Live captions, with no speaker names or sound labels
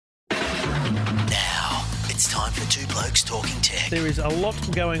It's time for Two Blokes Talking Tech. There is a lot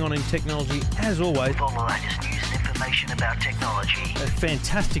going on in technology, as always. All the latest news and information about technology. It's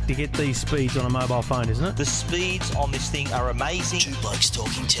fantastic to get these speeds on a mobile phone, isn't it? The speeds on this thing are amazing. Two Blokes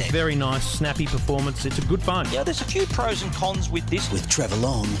Talking Tech. Very nice, snappy performance. It's a good phone. Yeah, there's a few pros and cons with this. With Trevor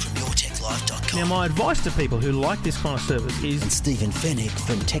Long from YourTechLife.com. Now, my advice to people who like this kind of service is... And Stephen Fennick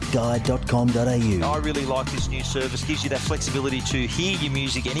from TechGuide.com.au. I really like this new service. Gives you that flexibility to hear your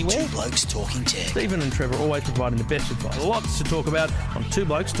music anywhere. Two Blokes Talking Tech. Stephen and Trevor always providing the best advice. Lots to talk about on Two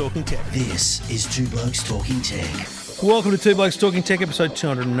Blokes Talking Tech. This is Two Blokes Talking Tech. Welcome to Two Blokes Talking Tech, episode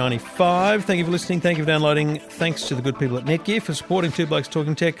 295. Thank you for listening. Thank you for downloading. Thanks to the good people at Netgear for supporting Two Blokes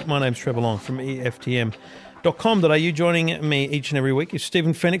Talking Tech. My name's Trevor Long from EFTM.com.au. Joining me each and every week is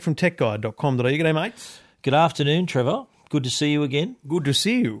Stephen Fennick from TechGuide.com.au. G'day, mates. Good afternoon, Trevor. Good to see you again. Good to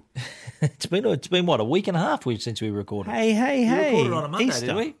see you. It's been what, a week and a half since we recorded. Hey. We recorded on a Monday, Easter.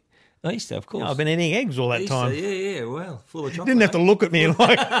 did we? Easter, of course. I've been eating eggs all that Easter, time. Yeah, well, full of chocolate. Didn't have to look at me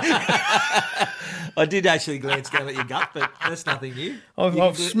like... I did actually glance down at your gut, but that's nothing new.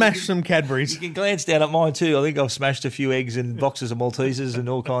 I've smashed some Cadbury's. You can glance down at mine too. I think I've smashed a few eggs and boxes of Maltesers and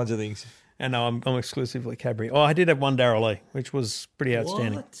all kinds of things. And no, I'm exclusively Cadbury. Oh, I did have one Darrell Lee, which was pretty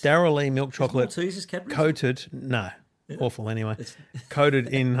outstanding. What? Darrell Lee milk chocolate. Maltesers, Cadbury's? Coated, no. Awful anyway. Coated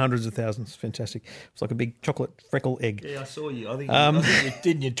in hundreds of thousands. Fantastic. It's like a big chocolate freckle egg. Yeah, I saw you. I think you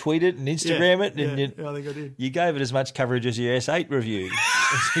didn't you tweet it and Instagram it? And I think I did. You gave it as much coverage as your S8 review.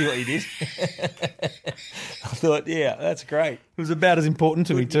 See what you did? I thought, yeah, that's great. It was about as important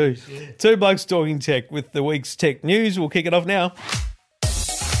to me too. Yeah. Two Blokes Talking Tech with the week's tech news. We'll kick it off now.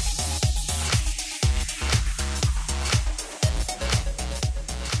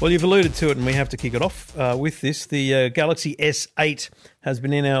 Well, you've alluded to it, and we have to kick it off with this. The Galaxy S8 has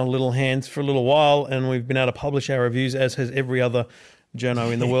been in our little hands for a little while, and we've been able to publish our reviews, as has every other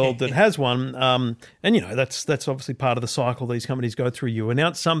journo in the world that has one. And, you know, that's obviously part of the cycle these companies go through. You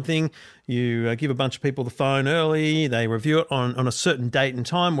announce something, you give a bunch of people the phone early, they review it on a certain date and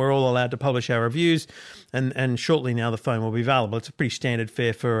time. We're all allowed to publish our reviews, and shortly now the phone will be available. It's a pretty standard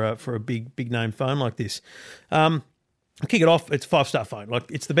fare for a big name phone like this. Kick it off. It's a 5-star phone. Like,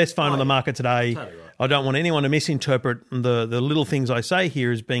 it's the best phone on the market today. Totally right. I don't want anyone to misinterpret the little things I say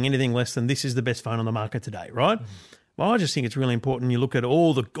here as being anything less than this is the best phone on the market today, right? Mm-hmm. Well, I just think it's really important. You look at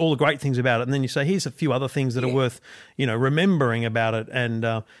all the great things about it, and then you say, here's a few other things that are worth, remembering about it. And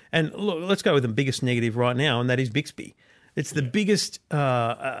look, let's go with the biggest negative right now, and that is Bixby. It's the biggest,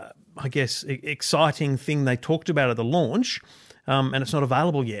 I guess, exciting thing they talked about at the launch, and it's not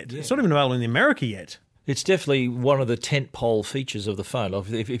available yet. Yeah. It's not even available in America yet. It's definitely one of the tentpole features of the phone.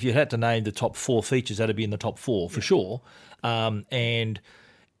 If you had to name the top 4 features, that'd be in the top 4 for sure. And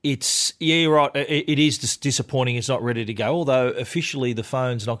it's, you're right, it is disappointing it's not ready to go, although officially the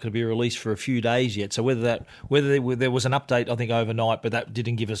phone's not going to be released for a few days yet. So whether there was an update, I think, overnight, but that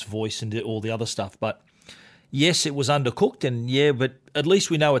didn't give us voice and all the other stuff. But yes, it was undercooked, and but at least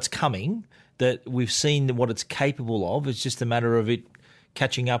we know it's coming, that we've seen what it's capable of. It's just a matter of it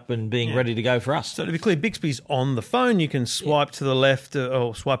catching up and being ready to go for us. So to be clear, Bixby's on the phone. You can swipe to the left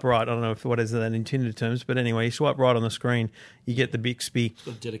or swipe right. I don't know what is that in Tinder terms, but anyway, you swipe right on the screen, you get the Bixby it's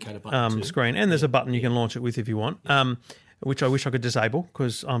got a dedicated button screen, and there's a button you can launch it with if you want. Which I wish I could disable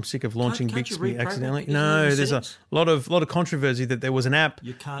because I'm sick of launching Bixby accidentally. No, there's a lot of controversy that there was an app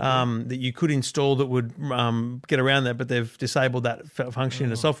that you could install that would get around that, but they've disabled that function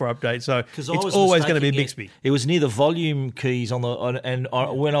in a software update. So it's always going to be Bixby. It was near the volume keys when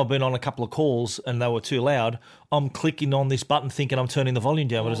I've been on a couple of calls and they were too loud, I'm clicking on this button thinking I'm turning the volume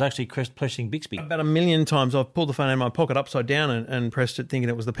down, but it's actually pressing Bixby. About 1 million times I've pulled the phone out of my pocket upside down and pressed it thinking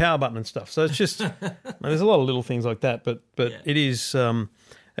it was the power button and stuff. So it's just, there's a lot of little things like that, but it is,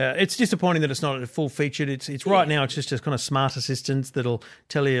 it's disappointing that it's not full featured. It's right now, it's just kind of smart assistants that'll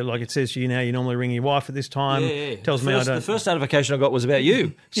tell you, like it says to you now, you normally ring your wife at this time. Tells me I don't. The first notification I got was about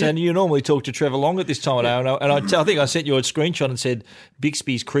you, saying you normally talk to Trevor Long at this time of day, and I think I sent you a screenshot and said,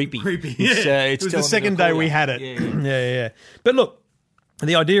 Bixby's creepy. It was the second day we had it. Yeah. But look,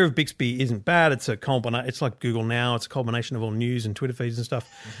 the idea of Bixby isn't bad. It's it's like Google Now. It's a combination of all news and Twitter feeds and stuff.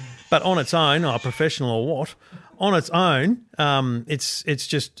 But on its own, professional or what? On its own, it's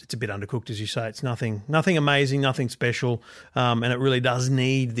a bit undercooked, as you say. It's nothing amazing, nothing special, and it really does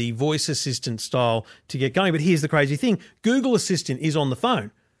need the voice assistant style to get going. But here's the crazy thing: Google Assistant is on the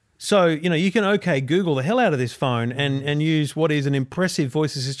phone. So, you can Google the hell out of this phone and use what is an impressive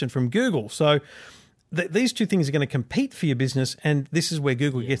voice assistant from Google. So these two things are going to compete for your business, and this is where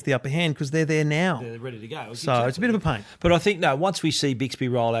Google gets the upper hand because they're there now. They're ready to go. So it's a bit of a pain. But I think once we see Bixby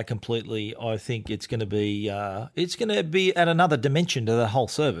roll out completely, I think it's going to be at another dimension to the whole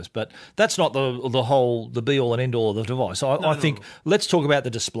service. But that's not the be all and end all of the device. I think let's talk about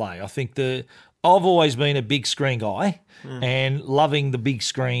the display. I think I've always been a big screen guy and loving the big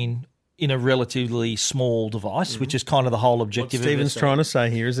screen in a relatively small device, which is kind of the whole objective. What Stephen's trying to say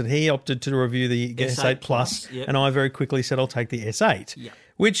here is that he opted to review the S8 Plus, and I very quickly said I'll take the S8,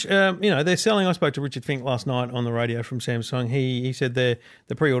 which, they're selling. I spoke to Richard Fink last night on the radio from Samsung. He said the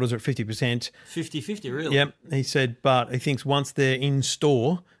pre-orders are at 50%. 50-50, really? Yep. He said, but he thinks once they're in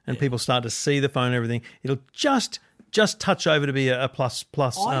store and people start to see the phone and everything, it'll just touch over to be a plus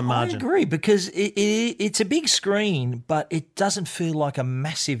margin. I agree, because it's a big screen, but it doesn't feel like a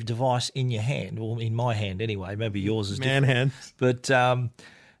massive device in your hand. Well, in my hand anyway. Maybe yours is different. Man hand. But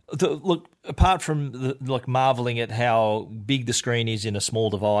look, apart from marvelling at how big the screen is in a small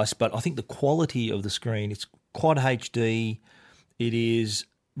device, but I think the quality of the screen, it's quite HD. It is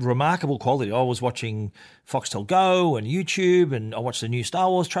remarkable quality. I was watching Foxtel Go and YouTube, and I watched the new Star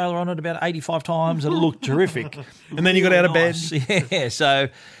Wars trailer on it about 85 times, and it looked terrific. And then you got out of bed. Yeah, so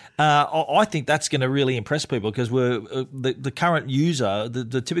I think that's going to really impress people, because the current user,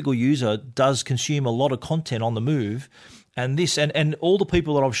 the typical user, does consume a lot of content on the move, and and all the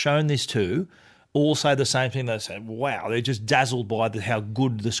people that I've shown this to all say the same thing. They say, wow, they're just dazzled by how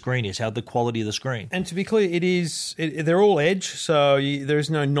good the screen is, how the quality of the screen. And to be clear, they're all edge, so there is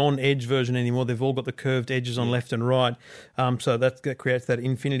no non-edge version anymore. They've all got the curved edges on left and right, so that creates that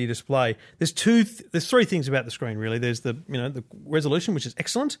infinity display. There's three things about the screen, really. There's the resolution, which is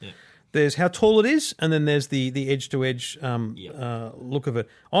excellent. Yeah. There's how tall it is, and then there's the edge-to-edge look of it.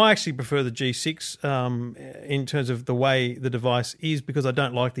 I actually prefer the G6 in terms of the way the device is, because I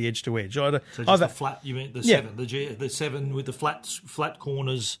don't like the edge-to-edge. So just the flat, you mean the 7, the 7 with the flat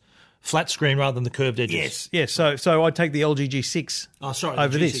corners, flat screen rather than the curved edges. Yes. So I'd take the LG G6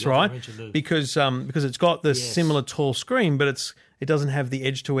 over this, right? Because it's got the similar tall screen, but it doesn't have the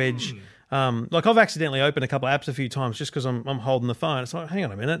edge-to-edge. I've accidentally opened a couple of apps a few times just because I'm holding the phone. It's like, hang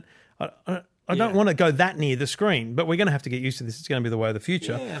on a minute. I don't want to go that near the screen, but we're going to have to get used to this. It's going to be the way of the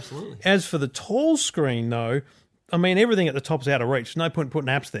future. Yeah, absolutely. As for the tall screen, though, I mean, everything at the top's out of reach. No point putting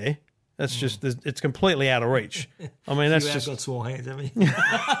apps there. That's just, it's completely out of reach. I mean, that's just... You've got small hands, haven't you?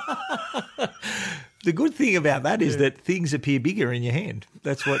 The good thing about that is that things appear bigger in your hand.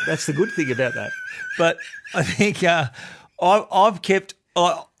 That's the good thing about that. But I think I've kept...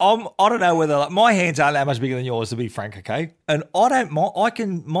 I don't know whether my hands aren't that much bigger than yours, to be frank, okay? And I don't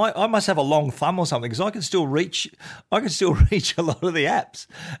mind. I must have a long thumb or something, because I can still reach a lot of the apps,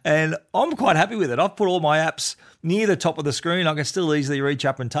 and I'm quite happy with it. I've put all my apps near the top of the screen. I can still easily reach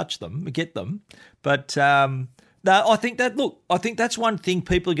up and touch them, get them. But no, I think that's one thing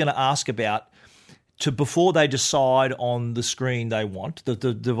people are going to ask about before they decide on the screen they want, the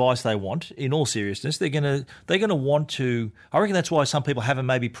device they want. In all seriousness, they're gonna want to. I reckon that's why some people haven't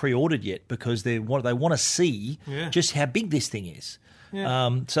maybe pre-ordered yet, because they want to see just how big this thing is. Yeah.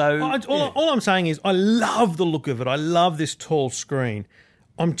 All I'm saying is I love the look of it. I love this tall screen.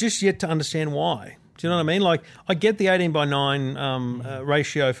 I'm just yet to understand why. Do you know what I mean? Like, I get the 18:9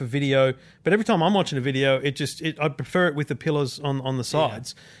 ratio for video, but every time I'm watching a video, I prefer it with the pillars on the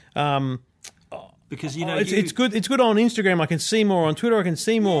sides. Yeah. Because it's good. It's good on Instagram. I can see more on Twitter. I can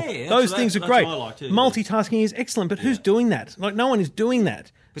see more. Yeah, those things are great. What I like too, multitasking is excellent, but who's doing that? Like, no one is doing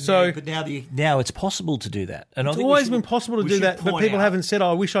that. But now it's possible to do that. And it's always been possible to do that, but people haven't said,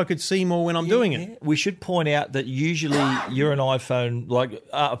 I wish I could see more when I'm doing it. We should point out that usually you're an iPhone,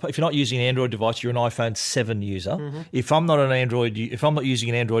 if you're not using an Android device, you're an iPhone 7 user. Mm-hmm. If I'm not using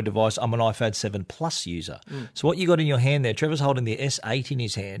an Android device, I'm an iPhone 7 Plus user. Mm. So what you got in your hand there, Trevor's holding the S8 in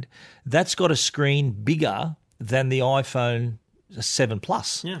his hand, that's got a screen bigger than the iPhone 7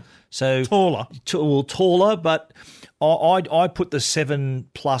 Plus. Yeah. So taller, but I put the 7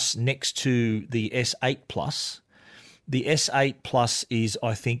 Plus next to the S8 Plus. The S8 Plus is,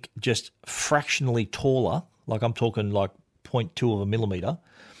 I think, just fractionally taller. Like, I'm talking like 0.2 of a millimetre.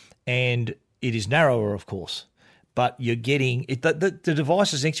 And it is narrower, of course. But you're getting... the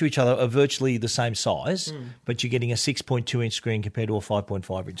devices next to each other are virtually the same size, but you're getting a 6.2-inch screen compared to a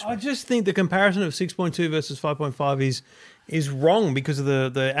 5.5-inch screen. I just think the comparison of 6.2 versus 5.5 is wrong, because of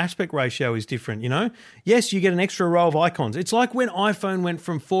the aspect ratio is different, you know? Yes, you get an extra row of icons. It's like when iPhone went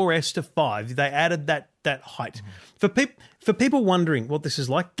from 4S to 5, they added that height. Mm-hmm. For people wondering what this is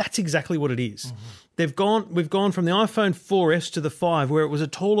like, that's exactly what it is. Mm-hmm. We've gone from the iPhone 4S to the 5, where it was a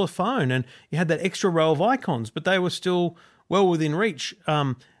taller phone and you had that extra row of icons, but they were still well within reach.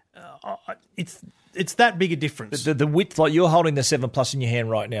 it's that big a difference. The width, like you're holding the 7 Plus in your hand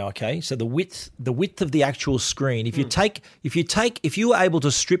right now, okay? So the width of the actual screen, if you were able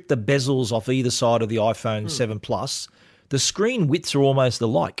to strip the bezels off either side of the iPhone 7 Plus, the screen widths are almost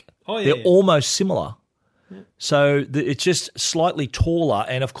alike. Oh, yeah. They're almost similar. So it's just slightly taller,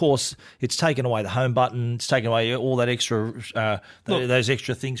 and of course, it's taken away the home button. It's taken away all that extra, those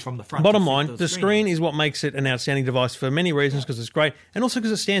extra things from the front. Bottom line, the screen is what makes it an outstanding device for many reasons, because it's great, and also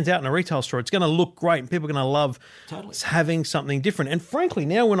because it stands out in a retail store. It's going to look great, and people are going to love having something different. And frankly,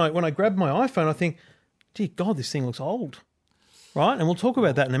 now when I grab my iPhone, I think, dear God, this thing looks old, right? And we'll talk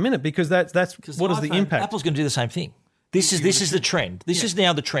about that in a minute, because that's what is the impact. Apple's going to do the same thing. This is the trend. This is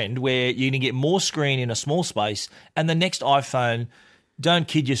now the trend where you're going to get more screen in a small space, and the next iPhone, don't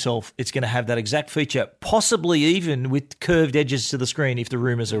kid yourself, it's going to have that exact feature, possibly even with curved edges to the screen if the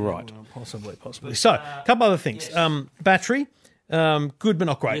rumours are right. Possibly. So, a couple other things. Yes. Battery, good but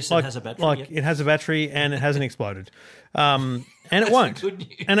not great. Yes, it has a battery. It has a battery and it hasn't exploded. And it won't.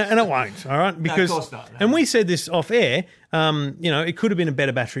 And it won't, all right? Because, no, of course not. No. And we said this off air, it could have been a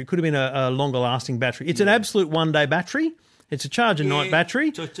better battery. It could have been a longer lasting battery. It's an absolute one-day battery. It's a charge and night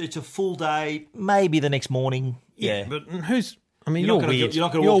battery. It's a full day, maybe the next morning. Yeah. But you're weird.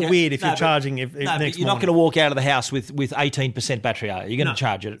 You're weird if you're charging next morning. You're not going to walk out of the house with 18% battery, are you? You're going to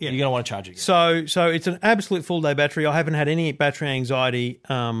charge it. Yeah. You're going to want to charge it. So it's an absolute full day battery. I haven't had any battery anxiety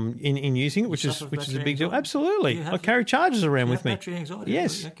in using it, which is a big deal. Absolutely. I carry chargers around with me. Battery anxiety?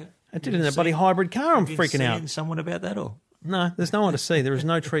 Yes. Okay. I did it in a bloody hybrid car. I'm freaking out. Someone about that, or no? There's no one to see. There is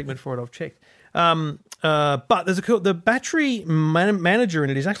no treatment for it. I've checked. But there's the battery manager in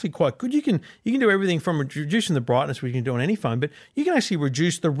it is actually quite good. You can do everything from reducing the brightness, which you can do on any phone, but you can actually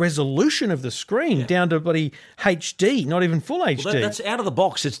reduce the resolution of the screen down to bloody HD, not even full HD. Well, that's out of the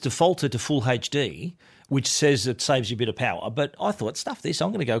box. It's defaulted to full HD, which says it saves you a bit of power. But I thought, stuff this. I'm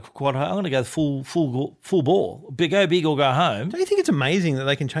going to go quite high. I'm going to go full ball. Go big or go home. Don't you think it's amazing that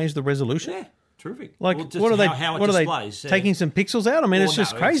they can change the resolution? Yeah. Terrific. Like, what are they? What are they taking some pixels out? I mean, it's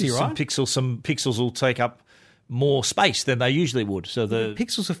just crazy, right? Some pixels will take up more space than they usually would. So the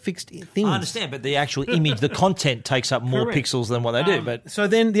pixels are fixed things. I understand, but the actual image, the content takes up more pixels than what they do. But so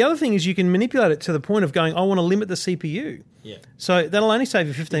then the other thing is you can manipulate it to the point of going, I want to limit the CPU. Yeah. So that'll only save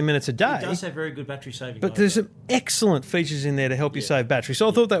you 15 minutes a day. It does have very good battery saving. But there's some excellent features in there to help you save battery. So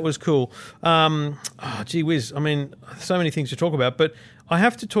I thought that was cool. Gee whiz. I mean, so many things to talk about, but I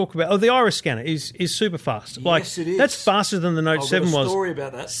have to talk about... the iris scanner is super fast. Yes, it is. That's faster than the Note 7 was. I've got a story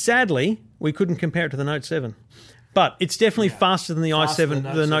about that. Sadly, we couldn't compare it to the Note 7. But it's definitely faster than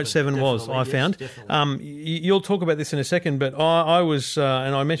the Note 7 was, I found. You'll talk about this in a second, but I was,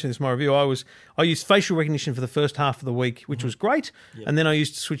 and I mentioned this in my review, I used facial recognition for the first half of the week, which was great, and then I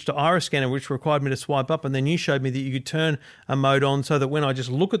used to switch to iris scanner, which required me to swipe up, and then you showed me that you could turn a mode on so that when I just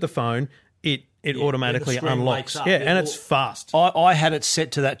look at the phone, it automatically unlocks. And it's fast. I had it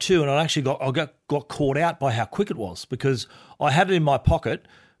set to that too, and I actually got caught out by how quick it was, because I had it in my pocket,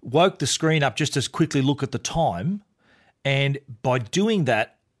 woke the screen up just to quickly look at the time, and by doing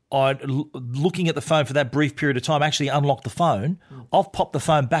that, looking at the phone for that brief period of time, actually unlocked the phone. I've popped the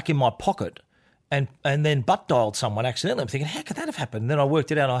phone back in my pocket and then butt dialed someone accidentally. I'm thinking, how could that have happened? And then I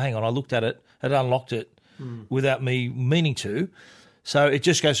worked it out. Hang on, I looked at it, it unlocked it without me meaning to. So it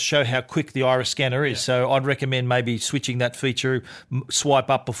just goes to show how quick the iris scanner is. So I'd recommend maybe switching that feature,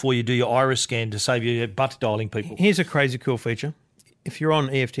 swipe up before you do your iris scan to save you butt dialing people. Here's a crazy cool feature. If you're on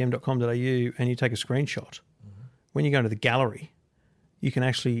EFTM.com.au and you take a screenshot, when you go into the gallery, you can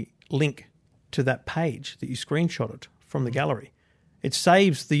actually link to that page that you screenshotted from the gallery. It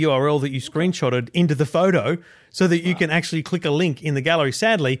saves the URL that you screenshotted into the photo so that you can actually click a link in the gallery.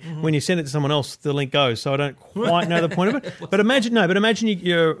 Sadly, when you send it to someone else, the link goes. So I don't quite know the point of it. But imagine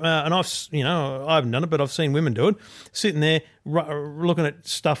you're, and I haven't done it, but I've seen women do it, sitting there looking at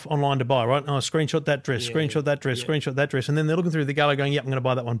stuff online to buy, right? Oh, screenshot that dress, screenshot that dress. And then they're looking through the gallery going, yep, I'm going to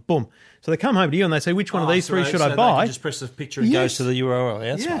buy that one. Boom. So they come home to you and they say, which one of these three should I buy? They just press the picture and goes to the URL.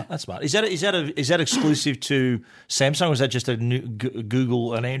 Yeah, smart. That's smart. Is that exclusive to Samsung, or is that just a new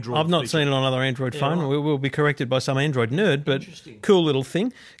Google, an Android? I've not seen it on another Android phone. Right. We'll be corrected by some Android nerd, but cool little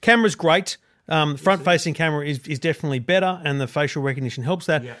thing. Camera's great. Front-facing camera is definitely better, and the facial recognition helps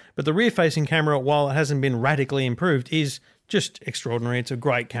that. Yeah. But the rear-facing camera, while it hasn't been radically improved, is just extraordinary. It's a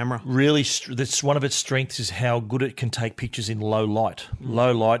great camera. Really, that's one of its strengths, is how good it can take pictures in low light.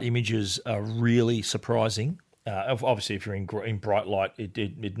 Low light images are really surprising. Obviously, if you're in bright light,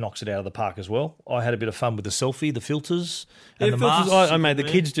 it knocks it out of the park as well. I had a bit of fun with the selfie, the filters, and the masks. I made the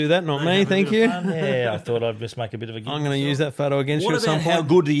kids do that, not me. Thank you. Yeah, I thought I'd just make a bit of a giggle. I'm going to use that photo against you at some point. What about how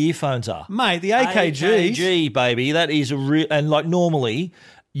good the earphones are? Mate, the AKGs. AKG, baby. That is a real... And like normally...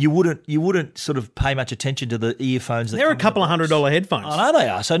 you wouldn't sort of pay much attention to the earphones. They're a couple of $100 headphones. I know they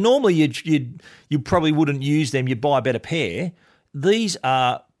are. So normally you probably wouldn't use them. You'd buy a better pair. These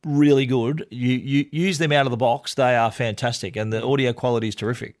are really good. You use them out of the box. They are fantastic, and the audio quality is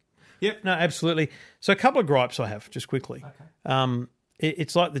terrific. Yep, no, absolutely. So a couple of gripes I have, just quickly. Okay.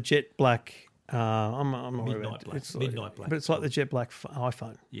 It's like the jet black. I'm not Midnight black. Midnight black. But it's like the jet black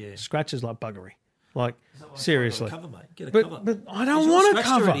iPhone. Yeah. Scratches like buggery. Like, seriously. Cover, mate. Get a cover. But I don't want a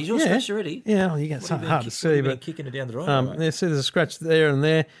cover. Is yours scratched already? Yeah, well, you get something hard to see. But kicking it down the driveway. See, there's a scratch there and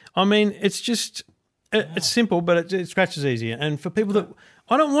there. I mean, it's just, it's simple, but it scratches easier. And for people that,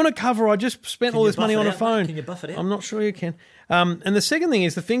 I don't want a cover. I just spent all this money on a phone. Can you buff it out? I'm not sure you can. And the second thing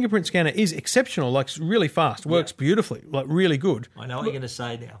is the fingerprint scanner is exceptional, like it's really fast, works beautifully, like really good. I know what you're going to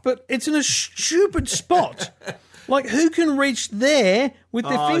say now. But it's in a stupid spot. Like, who can reach there with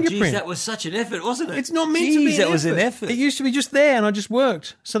their fingerprint? Geez, that was such an effort, wasn't it? It's not meant to be that was an effort. It used to be just there, and I just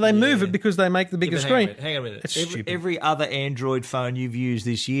worked. So they move it because they make the bigger screen. Hang on a minute. It's stupid. Every other Android phone you've used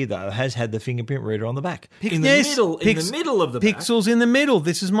this year, though, has had the fingerprint reader on the back. In Yes, the middle of the back. Pixels in the middle.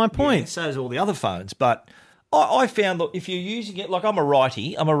 This is my point. Yeah, so is all the other phones. But I found that if you're using it, like I'm a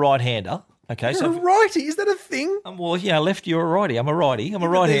righty, I'm a right-hander. Okay, You're a righty. Is that a thing? Well, yeah, lefty or a righty. I'm a righty. I'm a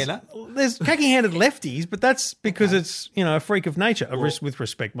right-hander. There's khaki-handed lefties, but that's because it's, a freak of nature. With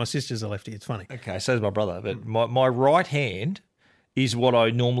respect, my sister's a lefty. It's funny. Okay, so is my brother. But my right hand is what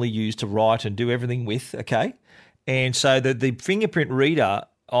I normally use to write and do everything with, okay? And so the fingerprint reader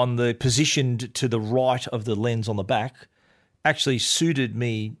on the positioned to the right of the lens on the back actually suited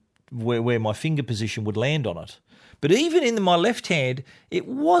me where my finger position would land on it. But even in my left hand, it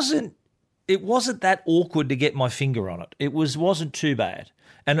wasn't that awkward to get my finger on it. It wasn't too bad.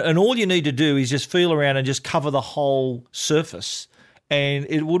 And all you need to do is just feel around and just cover the whole surface, and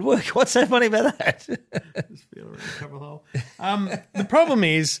it would work. What's so funny about that? Just feel around, cover the whole. The problem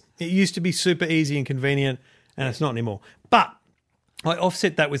is it used to be super easy and convenient, and it's not anymore. But I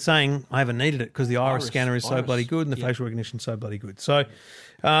offset that with saying I haven't needed it because the iris scanner is so bloody good and the facial recognition is so bloody good. So,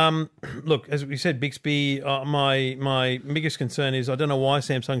 look, as we said, Bixby, my biggest concern is I don't know why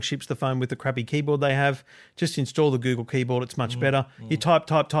Samsung ships the phone with the crappy keyboard they have. Just install the Google keyboard. It's much better. You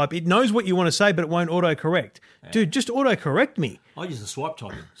type. It knows what you want to say, but it won't autocorrect. Yeah. Dude, just autocorrect me. I use the swipe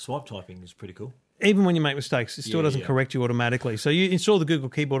typing. Swipe typing is pretty cool. Even when you make mistakes, it still doesn't correct you automatically. So you install the Google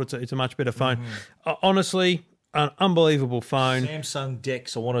keyboard. It's a much better phone. Honestly, an unbelievable phone. Samsung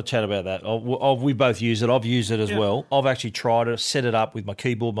DeX, I want to chat about that. We both use it. I've used it as well. I've actually tried it, set it up with my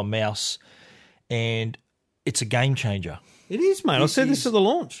keyboard, my mouse, and it's a game changer. It is, mate. I said this at the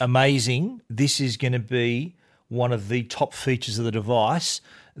launch. Amazing. This is going to be one of the top features of the device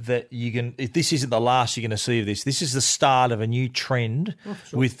that you can. This isn't the last you're going to see of this. This is the start of a new trend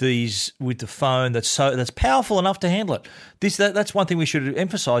with the phone that's powerful enough to handle it. That's one thing we should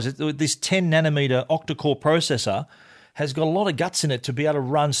emphasise. This 10 nanometer octa-core processor has got a lot of guts in it to be able to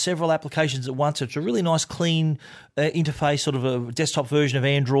run several applications at once. It's a really nice, clean interface, sort of a desktop version of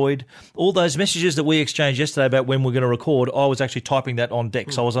Android. All those messages that we exchanged yesterday about when we're going to record, I was actually typing that on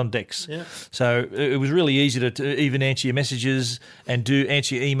DeX. I was on DeX. Yeah. So it was really easy to even answer your messages and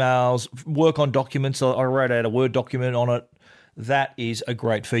answer your emails, work on documents. I wrote out a Word document on it. That is a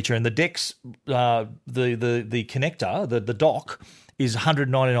great feature. And the DeX, the connector, the dock, is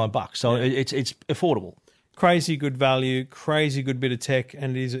 $199. So it's affordable. Crazy good value, crazy good bit of tech,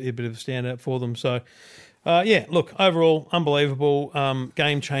 and it is a bit of a standout for them. So, look, overall, unbelievable,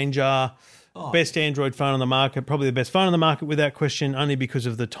 game changer, best Android phone on the market, probably the best phone on the market without question, only because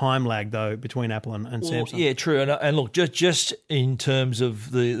of the time lag, though, between Apple and Samsung. Yeah, true. And look, just in terms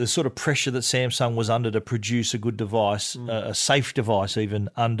of the sort of pressure that Samsung was under to produce a good device, a safe device even,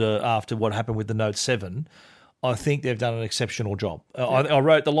 after what happened with the Note 7, I think they've done an exceptional job. I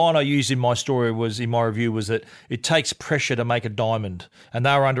wrote, the line I used in my review was that it takes pressure to make a diamond, and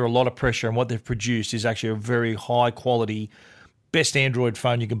they were under a lot of pressure, and what they've produced is actually a very high quality, best Android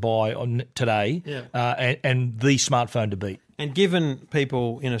phone you can buy today, and the smartphone to beat. And given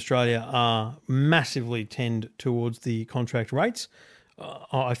people in Australia are massively tend towards the contract rates,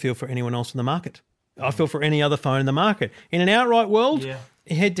 I feel for anyone else in the market. I feel for any other phone in the market. In an outright world,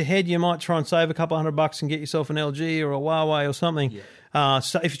 head-to-head, you might try and save a couple $100 and get yourself an LG or a Huawei or something. Yeah.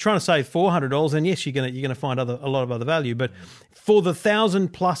 So if you're trying to save $400, then yes, you're going to find a lot of other value. But for the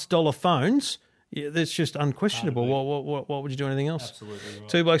 $1,000+ phones, that's just unquestionable. What would you do anything else? Absolutely right.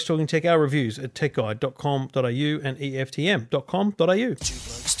 Two Blokes Talking Tech. Our reviews at techguide.com.au and EFTM.com.au. Two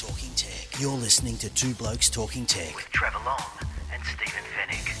Blokes Talking Tech. You're listening to Two Blokes Talking Tech with Trevor Long and Stephen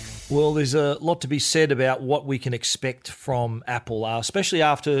Fennick. Well, there's a lot to be said about what we can expect from Apple, especially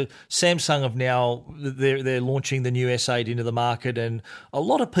after Samsung have now they're launching the new S8 into the market, and a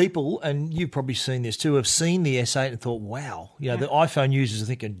lot of people, and you've probably seen this too, have seen the S8 and thought, "Wow!" The iPhone users are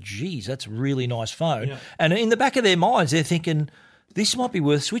thinking, "Geez, that's a really nice phone," and in the back of their minds, they're thinking, "This might be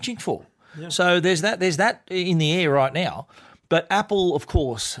worth switching for." Yeah. So there's that in the air right now. But Apple, of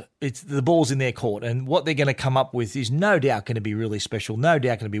course, it's the ball's in their court, and what they're going to come up with is no doubt going to be really special, no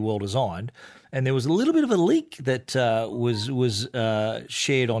doubt going to be well designed. And there was a little bit of a leak that was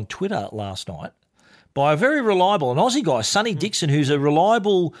shared on Twitter last night by a very reliable, an Aussie guy, Sonny Dixon, who's a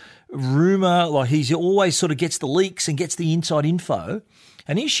reliable rumour. Like, he's always sort of gets the leaks and gets the inside info.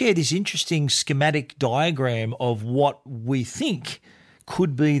 And he shared this interesting schematic diagram of what we think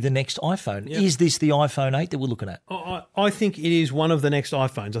could be the next iPhone. Yep. Is this the iPhone 8 that we're looking at? I think it is one of the next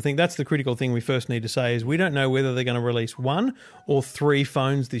iPhones. I think that's the critical thing we first need to say is we don't know whether they're going to release 1 or 3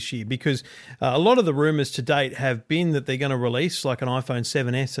 phones this year, because a lot of the rumours to date have been that they're going to release like an iPhone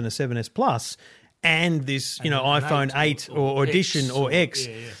 7S and a 7S Plus and this, iPhone 8 or Edition or X.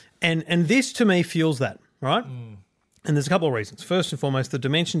 Yeah. And this to me feels that, right? Mm. And there's a couple of reasons. First and foremost, the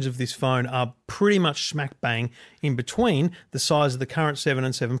dimensions of this phone are pretty much smack bang in between the size of the current 7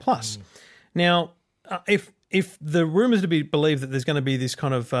 and 7 Plus. Now, if the rumours to be believed that there's going to be this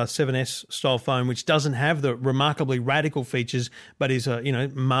kind of 7S style phone which doesn't have the remarkably radical features but is a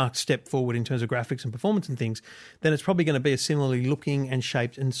marked step forward in terms of graphics and performance and things, then it's probably going to be a similarly looking and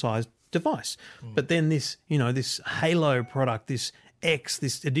shaped and sized device. But then this Halo product, this X,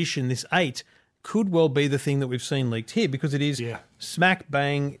 this Edition, this 8 could well be the thing that we've seen leaked here, because it is smack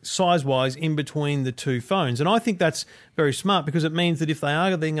bang size-wise in between the two phones. And I think that's very smart, because it means that if they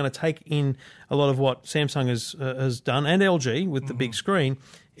are then going to take in a lot of what Samsung has done and LG with the big screen,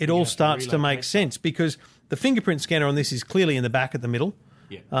 it all starts to make sense, because the fingerprint scanner on this is clearly in the back at the middle.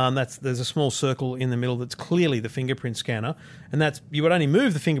 Yeah. There's a small circle in the middle that's clearly the fingerprint scanner, and you would only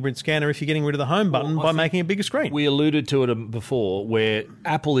move the fingerprint scanner if you're getting rid of the home button by making a bigger screen. We alluded to it before, where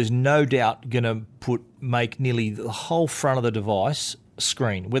Apple is no doubt going to make nearly the whole front of the device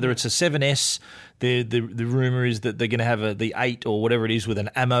screen. Whether it's a 7S, the rumour is that they're going to have the 8 or whatever it is with an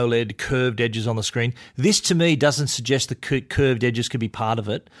AMOLED curved edges on the screen. This to me doesn't suggest the curved edges could be part of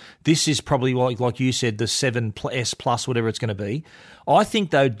it. This is probably like you said, the 7S Plus, whatever it's going to be. I think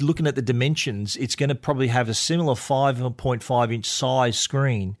though, looking at the dimensions, it's going to probably have a similar 5.5 inch size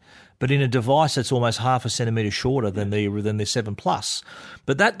screen, but in a device that's almost half a centimetre shorter than the 7 Plus.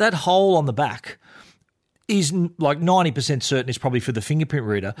 But that hole on the back is like 90% certain is probably for the fingerprint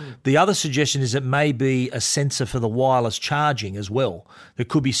reader. The other suggestion is it may be a sensor for the wireless charging as well. It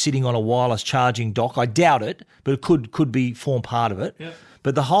could be sitting on a wireless charging dock. I doubt it, but it could form part of it. Yep.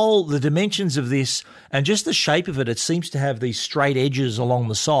 But the dimensions of this and just the shape of it, it seems to have these straight edges along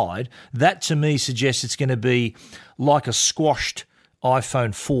the side. That to me suggests it's going to be like a squashed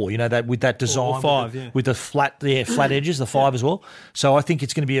iPhone 4, that with that design, or 5, with the flat edges, the 5 as well. So I think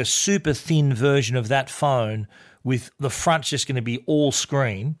it's going to be a super thin version of that phone with the front's just going to be all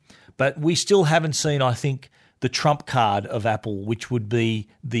screen. But we still haven't seen, I think, the trump card of Apple, which would be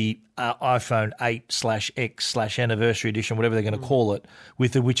the iPhone 8/X/Anniversary Edition, whatever they're going to call it,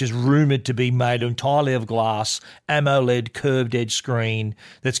 which is rumoured to be made entirely of glass, AMOLED curved edge screen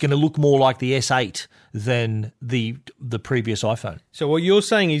that's going to look more like the S8 than the previous iPhone. So what you're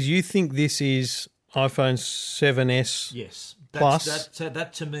saying is you think this is iPhone 7S Plus,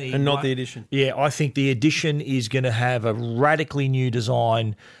 that to me, and not the Edition? Yeah, I think the Edition is going to have a radically new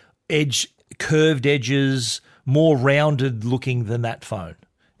design, curved edges, more rounded looking than that phone.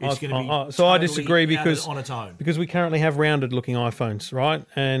 It's going to be so totally I disagree, because on its own. Because we currently have rounded looking iPhones, right?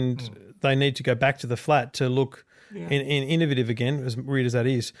 And they need to go back to the flat to look innovative again, as weird as that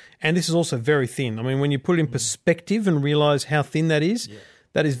is. And this is also very thin. I mean, when you put it in perspective and realise how thin that is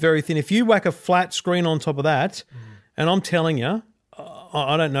very thin. If you whack a flat screen on top of that, and I'm telling you,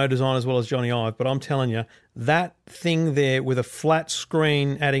 I don't know design as well as Johnny Ive, but I'm telling you, that thing there with a flat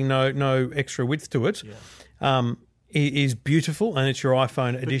screen adding no extra width to it is beautiful, and it's your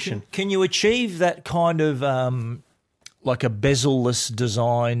iPhone Edition. Can you achieve that kind of like a bezel-less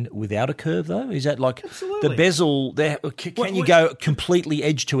design without a curve, though? Is that like the bezel there? Can you go completely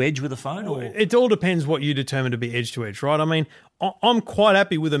edge-to-edge with a phone? Or? It all depends what you determine to be edge-to-edge, right? I mean, I'm quite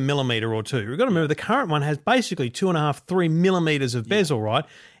happy with a millimetre or two. We've got to remember the current one has basically 2.5, 3 millimetres of bezel, right?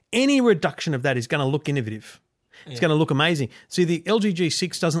 Any reduction of that is going to look innovative. It's going to look amazing. See, the LG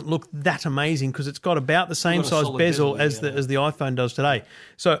G6 doesn't look that amazing because it's got about the same size bezel as the iPhone does today.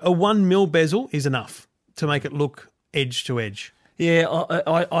 So a 1 mil bezel is enough to make it look edge to edge. Yeah,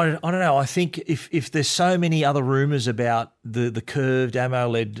 I don't know. I think if there's so many other rumours about the curved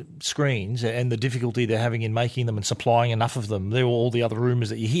AMOLED screens and the difficulty they're having in making them and supplying enough of them, they're all the other rumours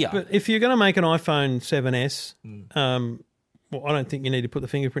that you hear. But if you're going to make an iPhone 7S, well, I don't think you need to put the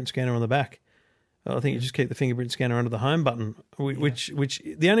fingerprint scanner on the back. I think you just keep the fingerprint scanner under the home button, which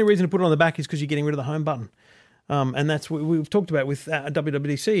the only reason to put it on the back is because you're getting rid of the home button. And that's what we've talked about with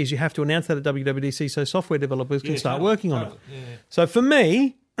WWDC is you have to announce that at WWDC so software developers can start working on it. Yeah. So for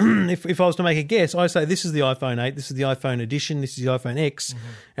me, if I was to make a guess, I say this is the iPhone 8, this is the iPhone edition, this is the iPhone X,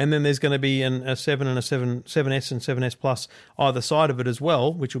 and then there's going to be a 7 and a 7S and 7S Plus either side of it as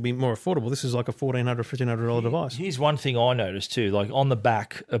well, which will be more affordable. This is like a $1,400, $1,500 device. Here's one thing I noticed too, like on the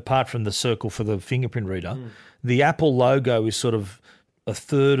back, apart from the circle for the fingerprint reader, the Apple logo is sort of a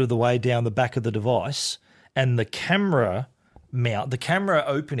third of the way down the back of the device. And the camera mount, the camera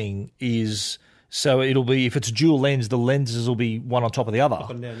opening is so it'll be if it's dual lens, the lenses will be one on top of the other. Up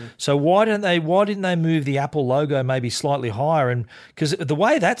and down, yeah. So why didn't they move the Apple logo maybe slightly higher? And because the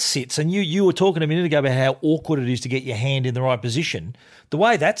way that sits, and you were talking a minute ago about how awkward it is to get your hand in the right position. The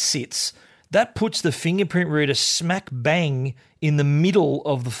way that sits, that puts the fingerprint reader smack bang in the middle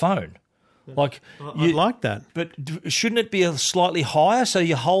of the phone. Like I like that, but shouldn't it be a slightly higher so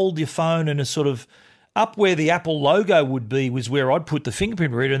you hold your phone in a sort of up where the Apple logo would be was where I'd put the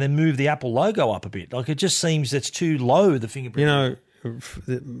fingerprint reader and then move the Apple logo up a bit. Like it just seems that's too low, the fingerprint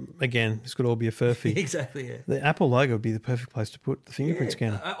reader. Again, this could all be a furphy. Exactly, yeah. The Apple logo would be the perfect place to put the fingerprint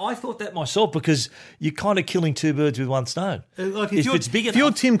scanner. I thought that myself because you're kind of killing two birds with one stone. Like if it's big enough. If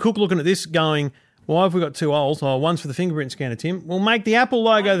you're Tim Cook looking at this going, why have we got two holes? Oh, one's for the fingerprint scanner, Tim. Well, make the Apple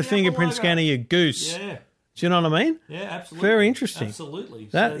logo the fingerprint scanner, you goose. Yeah. Do you know what I mean? Yeah, absolutely. Very interesting. Absolutely.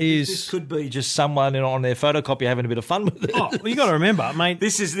 This could be just someone on their photocopy having a bit of fun with it. Oh, well, you got to remember, mate.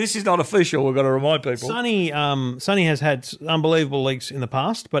 This is not official. We've got to remind people. Sonny has had unbelievable leaks in the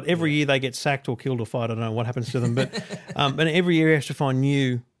past, but every year they get sacked or killed or fired. I don't know what happens to them, but every year he has to find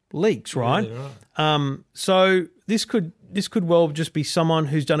new leaks, right? Yeah, right. So this could well just be someone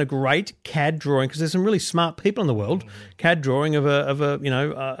who's done a great CAD drawing because there's some really smart people in the world. CAD drawing of a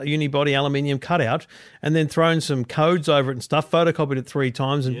unibody aluminium cutout, and then thrown some codes over it and stuff, photocopied it 3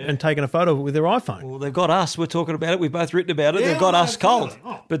 times, and taken a photo of it with their iPhone. Well, they've got us. We're talking about it. We've both written about it. They've got us cold.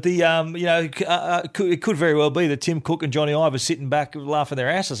 But it could very well be that Tim Cook and Johnny Ive are sitting back laughing their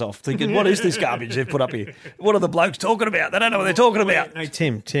asses off, thinking, "What is this garbage they've put up here? What are the blokes talking about? They don't know what they're talking about." Hey,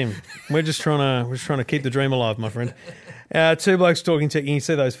 Tim, we're just trying to keep the dream alive, my friend. Two Blokes Talking Tech. You can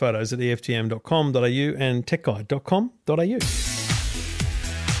see those photos at eftm.com.au and techguide.com.au.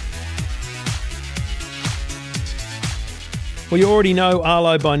 Well, you already know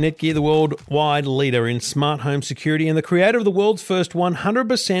Arlo by Netgear, the worldwide leader in smart home security and the creator of the world's first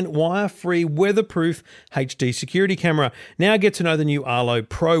 100% wire-free, weatherproof HD security camera. Now get to know the new Arlo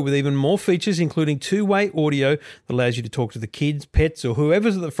Pro with even more features, including two-way audio that allows you to talk to the kids, pets, or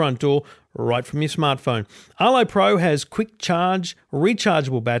whoever's at the front door right from your smartphone. Arlo Pro has quick charge,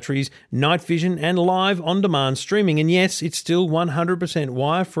 rechargeable batteries, night vision, and live on-demand streaming. And yes, it's still 100%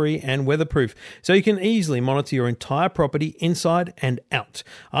 wire-free and weatherproof, so you can easily monitor your entire property inside and out.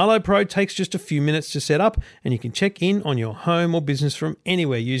 Arlo Pro takes just a few minutes to set up, and you can check in on your home or business from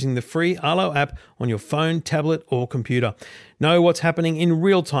anywhere using the free Arlo app on your phone, tablet, or computer. Know what's happening in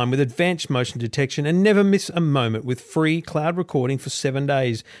real time with advanced motion detection and never miss a moment with free cloud recording for 7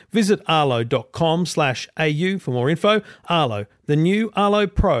 days. Visit arlo.com/au for more info. Arlo, the new Arlo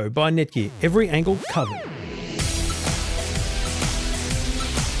Pro by Netgear. Every angle covered.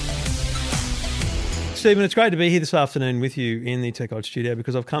 Stephen, it's great to be here this afternoon with you in the Tech Guide studio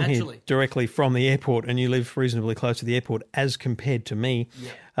because I've come here directly from the airport and you live reasonably close to the airport as compared to me.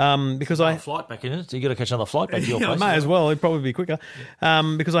 Yep. Because I flight back in it, so you got to catch another flight back to your place. I may as well. It'd probably be quicker.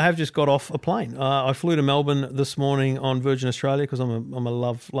 Because I have just got off a plane. I flew to Melbourne this morning on Virgin Australia because I'm a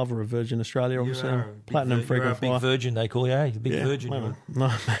lover of Virgin Australia. Obviously, platinum frequent flyer. Big virgin, they call you. Eh? The big virgin.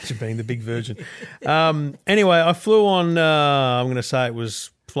 No, imagine being the big virgin. Anyway, I flew on. I'm going to say it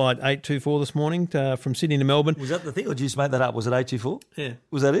was flight 824 this morning from Sydney to Melbourne. Was that the thing, or did you just make that up? Was it 824? Yeah.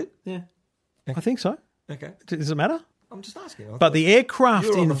 Was that it? Yeah. Okay. I think so. Okay. Does it matter? I'm just asking. But the aircraft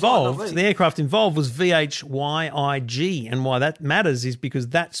involved, was VHYIG, and why that matters is because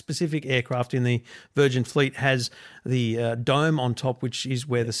that specific aircraft in the Virgin fleet has the dome on top, which is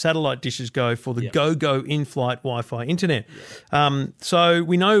where the satellite dishes go for the go in-flight Wi-Fi internet. So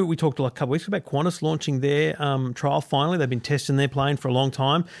we talked a couple of weeks about Qantas launching their trial finally. They've been testing their plane for a long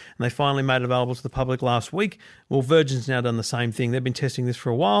time, and they finally made it available to the public last week. Well, Virgin's now done the same thing. They've been testing this for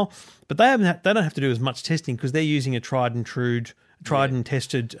a while, but they don't have to do as much testing because they're using a tried and true tried and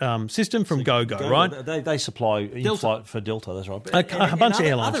tested system from GoGo, right? They supply in-flight for Delta, that's right. A bunch of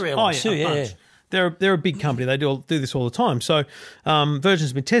airlines. Other airlines too, a yeah. bunch. They're a big company. They do this all the time. So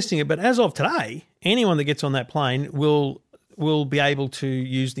Virgin's been testing it, but as of today, anyone that gets on that plane will be able to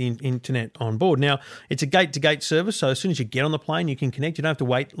use the internet on board. Now, it's a gate-to-gate service, so as soon as you get on the plane, you can connect. You don't have to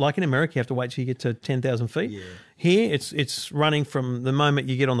wait. Like in America, you have to wait till you get to 10,000 feet. Yeah. Here, it's running from the moment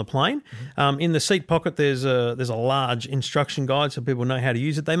you get on the plane. Mm-hmm. In the seat pocket, there's a large instruction guide so people know how to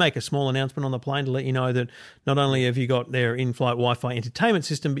use it. They make a small announcement on the plane to let you know that not only have you got their in-flight Wi-Fi entertainment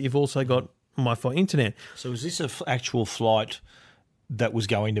system, but you've also got Wi-Fi internet. So is this an actual flight that was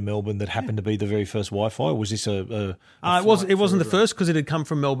going to Melbourne that happened to be the very first Wi-Fi? Or was this it wasn't the first because it had come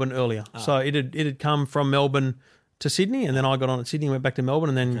from Melbourne earlier. So it had come from Melbourne to Sydney, and then I got on at Sydney, went back to Melbourne,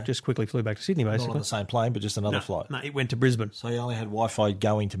 and then just quickly flew back to Sydney, basically. Not on the same plane, but just another flight? No, it went to Brisbane. So you only had Wi-Fi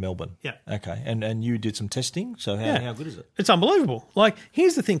going to Melbourne? Yeah. Okay, and you did some testing, so how good is it? It's unbelievable. Like,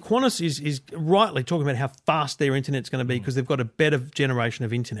 here's the thing, Qantas is rightly talking about how fast their internet's going to be because they've got a better generation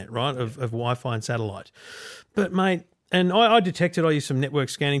of internet, right, of Wi-Fi and satellite. But, mate, and I detected, I used some network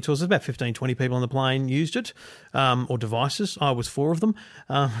scanning tools. There's about 15, 20 people on the plane used it, or devices. I was 4 of them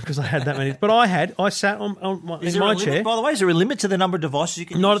because I had that many. But I sat in my chair. By the way, is there a limit to the number of devices you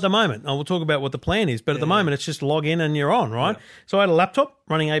can use? Not at the moment. I will talk about what the plan is. But at the moment, it's just log in and you're on, right? Yeah. So I had a laptop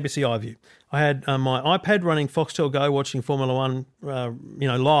running ABC iView. I had my iPad running Foxtel Go, watching Formula One,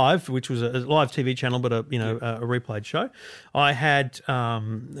 live, which was a live TV channel, but a replayed show. I had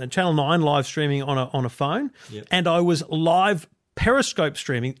Channel 9 live streaming on a phone, and I was live Periscope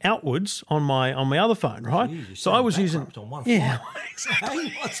streaming outwards on my other phone, right? Jeez, so I was using on one phone. Yeah,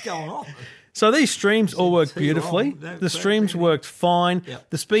 exactly. What's going on? So these streams all worked beautifully. The streams worked fine.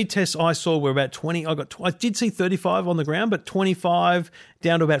 Yep. The speed tests I saw were about 20. I did see 35 on the ground, but 25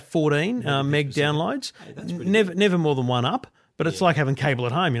 down to about 14 meg downloads. Hey, never more than one up. But it's like having cable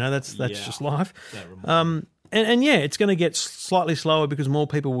at home. That's just life. And it's going to get slightly slower because more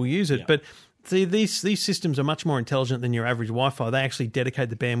people will use it. Yep. But see, these systems are much more intelligent than your average Wi-Fi. They actually dedicate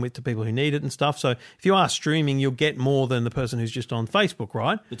the bandwidth to people who need it and stuff. So if you are streaming, you'll get more than the person who's just on Facebook,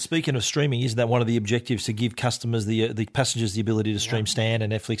 right? But speaking of streaming, isn't that one of the objectives to give customers, the passengers, the ability to stream Stan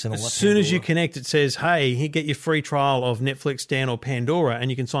and Netflix and all that? As soon as you connect, it says, hey, you get your free trial of Netflix, Stan or Pandora,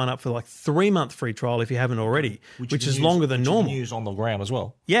 and you can sign up for like 3-month free trial if you haven't already, which is longer than normal. You can use on the ground as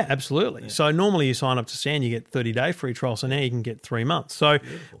well. Yeah, absolutely. Yeah. So normally you sign up to Stan, you get 30-day free trial. So now you can get 3 months. So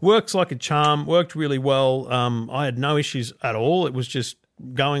works like a charm, worked really well. I had no issues at all. It was just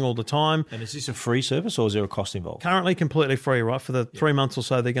going all the time. And is this a free service or is there a cost involved? Currently completely free, right? For the 3 months or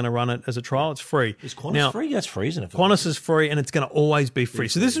so they're going to run it as a trial. It's free. Is Qantas free? That's free, isn't it? Qantas is free and it's going to always be free.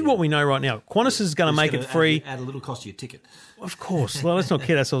 So this is what we know right now. Qantas is going to make it free. Add a little cost to your ticket. Of course. Well, let's not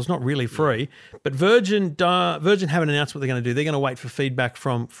kid ourselves. It's not really free. But Virgin haven't announced what they're going to do. They're going to wait for feedback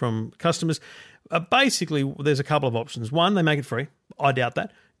from customers. Basically, there's a couple of options. 1, they make it free. I doubt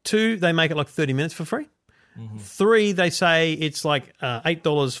that. 2, they make it like 30 minutes for free. Mm-hmm. 3, they say it's like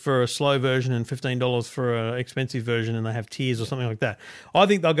 $8 for a slow version and $15 for an expensive version, and they have tiers or something like that. I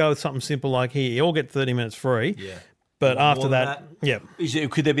think they'll go with something simple like, here, you all get 30 minutes free. Yeah. But after that,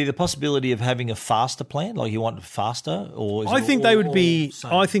 could there be the possibility of having a faster plan? Like you want faster, or I think that would be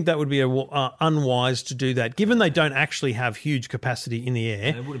unwise to do that, given they don't actually have huge capacity in the air.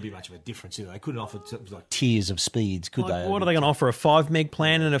 And it wouldn't be much of a difference either. They couldn't offer like tiers of speeds, could they? What are they going to offer? A 5 meg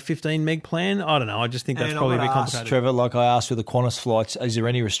plan and a 15 meg plan? I don't know. I just think that's probably a bit complicated. Trevor, like I asked with the Qantas flights, is there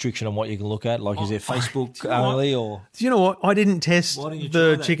any restriction on what you can look at? Like, is there Facebook only, or? Do you know what? I didn't test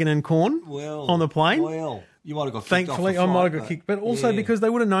the chicken and corn on the plane. Well, you might have got kicked Thankfully, off the flight, I might have got kicked, but also because they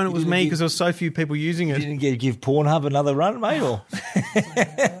would have known it was me because there were so few people using it. You didn't give Pornhub another run, mate? Or?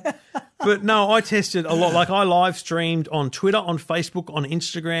 But no, I tested a lot. Like I live streamed on Twitter, on Facebook, on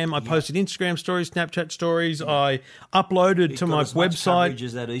Instagram. I posted Instagram stories, Snapchat stories. I uploaded to my website. It got as much coverage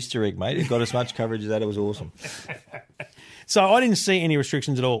as that Easter egg, mate. It got as much coverage as that. It was awesome. So I didn't see any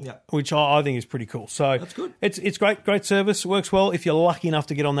restrictions at all, which I think is pretty cool. So that's good. It's great service. Works well. If you're lucky enough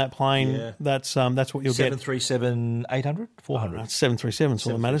to get on that plane, that's what you'll get. 737-800? 400? It's 737, so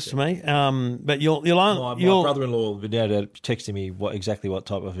all that matters to me. But you'll my brother-in-law will be now texting me exactly what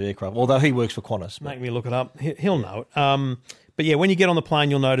type of aircraft, although he works for Qantas. Make me look it up. He'll know it. But yeah, when you get on the plane,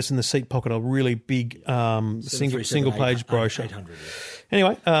 you'll notice in the seat pocket a really big single-page brochure. 800,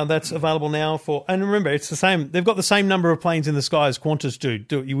 Anyway, that's available now and remember, it's the same. They've got the same number of planes in the sky as Qantas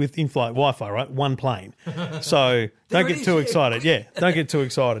do with in-flight Wi-Fi, right? One plane. So don't get too excited. Yeah, don't get too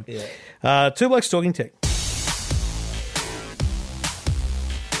excited. Two Blokes Talking Tech.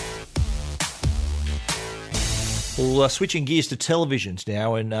 Well, switching gears to televisions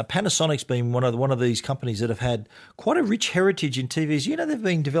now, and Panasonic's been one of these companies that have had quite a rich heritage in TVs. You know, they've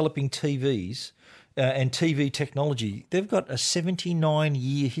been developing TVs and TV technology. They've got a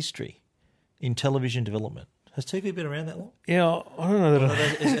 79-year history in television development. Has TV been around that long? Yeah, I don't know.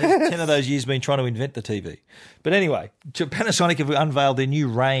 Has 10 of those years been trying to invent the TV? But anyway, Panasonic have unveiled their new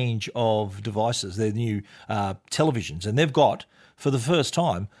range of devices, their new televisions, and they've got, for the first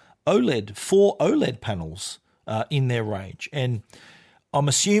time, four OLED panels in their range. And I'm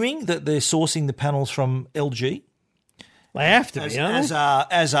assuming that they're sourcing the panels from LG. They have to be, as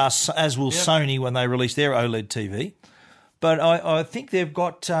will Sony when they release their OLED TV. But I think they've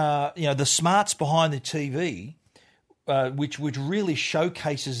got the smarts behind the TV, which really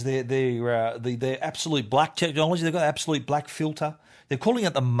showcases their absolute black technology. They've got absolute black filter. They're calling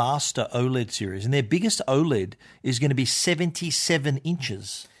it the Master OLED series, and their biggest OLED is going to be 77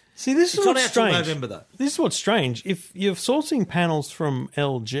 inches. See, this is what's strange. November, though. This is what's strange. If you're sourcing panels from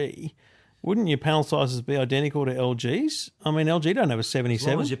LG, wouldn't your panel sizes be identical to LG's? I mean, LG don't have a 77.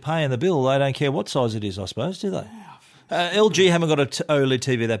 As long as you're paying the bill, they don't care what size it is, I suppose, do they? LG haven't got an OLED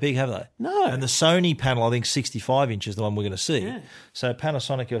TV that big, have they? No. And the Sony panel, I think 65 inches, the one we're going to see. Yeah. So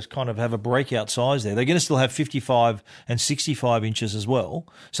Panasonic has kind of have a breakout size there. They're going to still have 55 and 65 inches as well.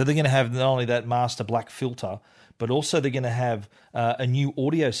 So they're going to have not only that master black filter, but also they're going to have a new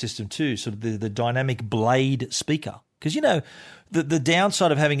audio system too, sort of the dynamic blade speaker. Because, you know, the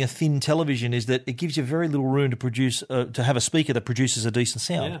downside of having a thin television is that it gives you very little room to produce to have a speaker that produces a decent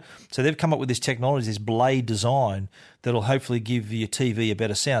sound. Yeah. So they've come up with this technology, this blade design, that'll hopefully give your TV a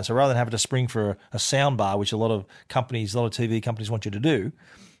better sound. So rather than having to spring for a sound bar, which a lot of TV companies want you to do,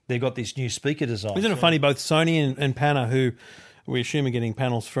 they've got this new speaker design. Isn't it funny, both Sony and Pana, who we assume are getting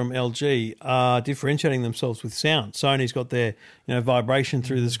panels from LG, are differentiating themselves with sound. Sony's got their vibration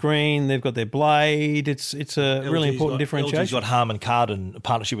through the screen. They've got their blade. It's a really important differentiation. LG's got Harman Kardon, a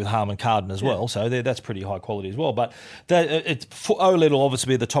partnership with Harman Kardon as well, so that's pretty high quality as well. But OLED will obviously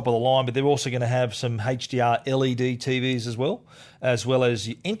be at the top of the line, but they're also going to have some HDR LED TVs as well as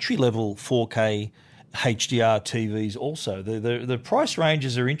the entry-level 4K HDR TVs also. The price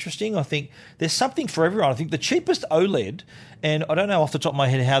ranges are interesting. I think there's something for everyone. I think the cheapest OLED, and I don't know off the top of my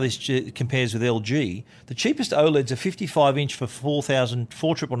head how this compares with LG, the cheapest OLEDs are 55-inch for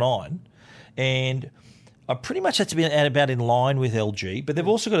 $4,999, and I pretty much have to be about in line with LG, but they've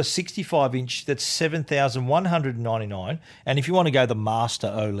also got a 65-inch that's $7,199, and if you want to go the Master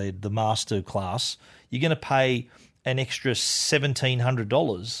OLED, the Master class, you're going to pay an extra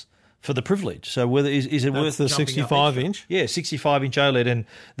 $1,700 for the privilege. So whether is it worth the 65-inch? Yeah, 65-inch OLED, and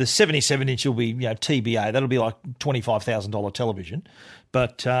the 77-inch will be TBA. That'll be like $25,000 television.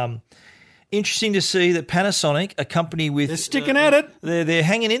 But interesting to see that Panasonic, a company with... They're sticking at it. They're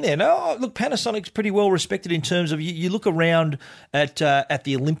hanging in there. No, look, Panasonic's pretty well respected in terms of you look around at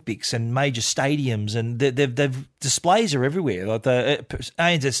the Olympics and major stadiums, and they've displays are everywhere. Like the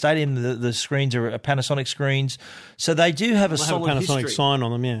ANZ Stadium, the screens are Panasonic screens. So they do have a solid Panasonic history. sign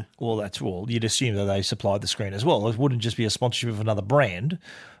on them, yeah. Well, you'd assume that they supplied the screen as well. It wouldn't just be a sponsorship of another brand.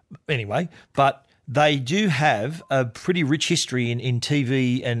 Anyway, but they do have a pretty rich history in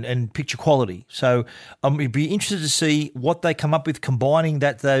TV and picture quality. So it'd be interested to see what they come up with combining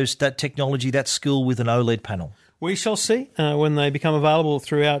that technology, that skill with an OLED panel. We shall see when they become available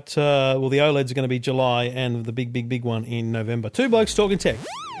throughout. The OLEDs are going to be July and the big one in November. Two Blokes Talking Tech.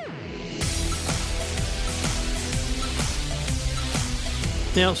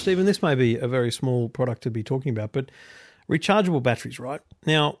 Now, Stephen, this may be a very small product to be talking about, but rechargeable batteries, right?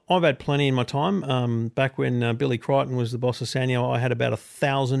 Now, I've had plenty in my time. Back when Billy Crichton was the boss of Sanyo, I had about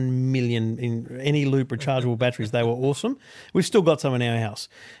 1,000 million in any loop rechargeable batteries. They were awesome. We've still got some in our house.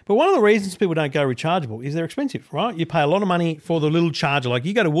 But one of the reasons people don't go rechargeable is they're expensive, right? You pay a lot of money for the little charger. Like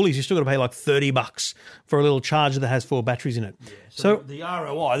you go to Woolies, you still got to pay like $30 for a little charger that has 4 batteries in it. Yeah, so the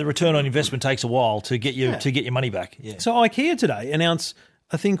ROI, the return on investment, takes a while to get your money back. Yeah. So IKEA today announced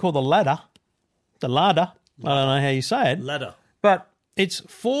a thing called the Ladder. The Ladder. I don't know how you say it. Ladder. But it's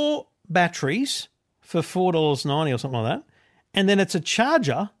 4 batteries for $4.90 or something like that. And then it's a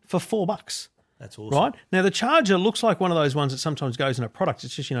charger for $4. That's awesome. Right? Now, the charger looks like one of those ones that sometimes goes in a product.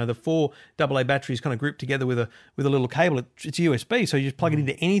 It's just, the 4 AA batteries kind of grouped together with a little cable. It's USB, so you just plug it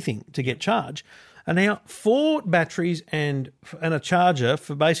into anything to get charge. And now 4 batteries and a charger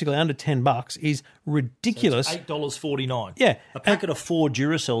for basically under $10 is ridiculous. So it's $8.49. Yeah. A packet of 4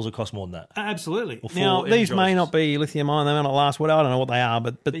 Duracells will cost more than that. Absolutely. Now, these may not be lithium ion. They may not last. I don't know what they are.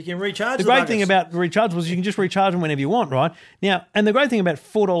 But you can recharge the great thing about rechargeables is you can just recharge them whenever you want, right? Now, and the great thing about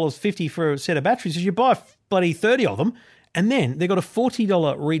 $4.50 for a set of batteries is you buy bloody 30 of them, and then they've got a $40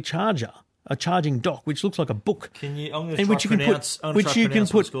 recharger a charging dock, which looks like a book. Can you? I'm going in to try which you can pronounce. put, which you can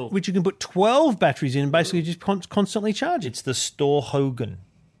put, which you can put 12 batteries in, and basically just constantly charge it. It's the Storhogan.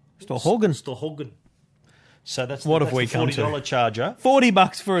 Storhogan. So that's What the, have we that's the come $40 to? charger.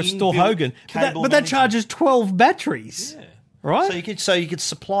 $40 for a Inbuilt Storhogan, cable but that management. charges 12 batteries. Yeah. Right? So you could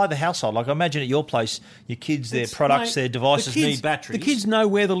supply the household. Like I imagine at your place, your kids, their products, their devices need batteries. The kids know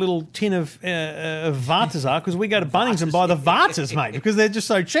where the little tin of Vatas are because we go to Bunnings and buy the Vatas, mate, because they're just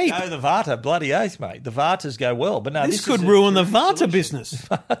so cheap. No, the Vata, bloody oath, mate. The Vatas go well, but no, This could ruin the Vata business.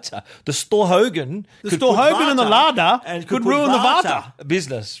 Vata. The Storhogan, The Storhogan and the Lada could ruin the Vata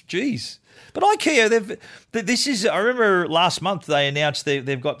business. Jeez. But IKEA, this is. I remember last month they announced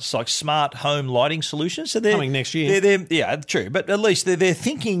they've got like smart home lighting solutions. So they're coming next year. Yeah, true. But at least they're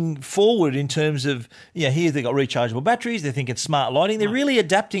thinking forward in terms of here they've got rechargeable batteries. They're thinking smart lighting. They're really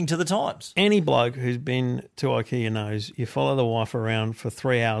adapting to the times. Any bloke who's been to IKEA knows you follow the wife around for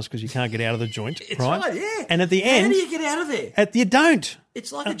 3 hours because you can't get out of the joint. It's right? Yeah. And at the end, how do you get out of there? You don't.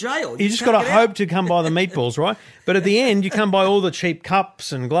 It's like a jail. You just got to hope to come by the meatballs, right? But at the end, you come by all the cheap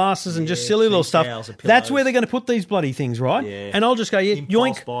cups and glasses and just silly little stuff. That's where they're going to put these bloody things, right? Yeah. And I'll just go, Impulse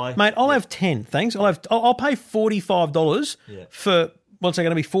yoink, buy. mate. I'll have 10, thanks. I'll pay $45 for what's going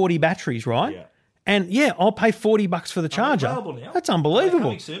to be 40 batteries, right? Yeah. And I'll pay $40 for the charger. Available now? That's unbelievable. Are they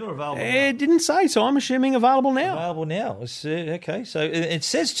coming soon or available now? It didn't say, so I'm assuming available now. Available now. Okay. So it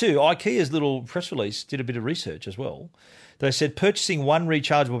says too, IKEA's little press release did a bit of research as well. They said purchasing one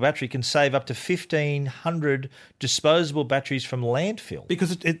rechargeable battery can save up to 1,500 disposable batteries from landfill.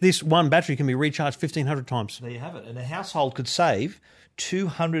 Because this one battery can be recharged 1,500 times. There you have it. And a household could save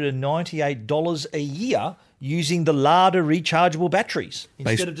 $298 a year using the Lada rechargeable batteries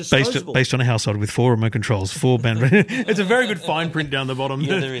instead of disposable. Based on a household with 4 remote controls, 4 band. It's a very good fine print down the bottom.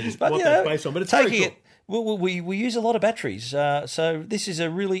 Yeah, there is. But, that's based on. But it's very cool. We use a lot of batteries, so this is a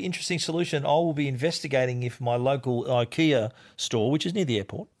really interesting solution. I will be investigating if my local IKEA store, which is near the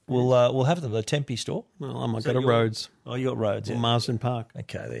airport, will have them. The Tempe store. Well, I might go to Rhodes. Oh, you got Rhodes, or Marsden Park.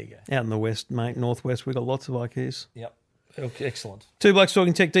 Okay, there you go. Out in the west, mate, northwest, we've got lots of IKEAs. Yep. Okay, excellent. Two Blokes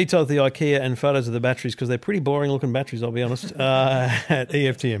Talking Tech, detail of the IKEA and photos of the batteries because they're pretty boring looking batteries, I'll be honest, at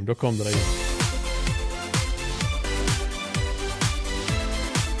EFTM.com.au.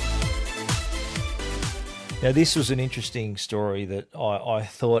 Now, this was an interesting story that I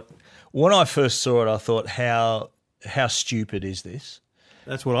thought, when I first saw it, I thought, how stupid is this?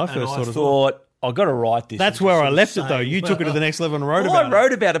 That's what I first thought as well. I thought, I've got to write this. That's where I left it, though. You took it to the next level and wrote about it. I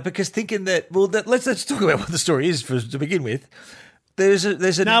wrote about it because thinking that, let's talk about what the story is to begin with. There's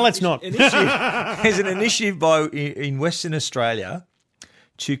let's not. There's an initiative in Western Australia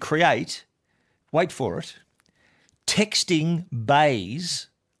to create, wait for it, texting bays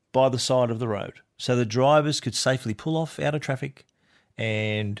by the side of the road. So the drivers could safely pull off out of traffic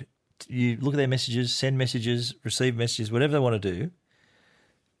and you look at their messages, send messages, receive messages, whatever they want to do.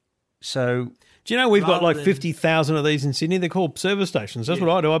 So, do you know we've got like 50,000 of these in Sydney? They're called service stations. That's what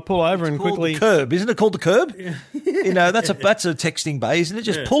I do. I pull over and quickly... the curb. Isn't it called the curb? Yeah. That's a texting bay, isn't it?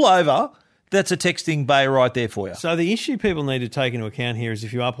 Just pull over. That's a texting bay right there for you. So the issue people need to take into account here is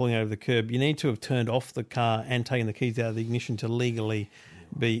if you are pulling over the curb, you need to have turned off the car and taken the keys out of the ignition to legally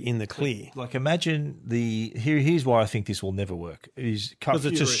be in the clear. Like imagine here's why I think this will never work. Because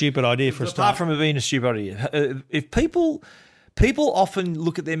it's a stupid idea for a start. Apart from it being a stupid idea. If people often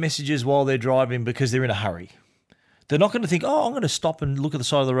look at their messages while they're driving because they're in a hurry. They're not going to think, I'm going to stop and look at the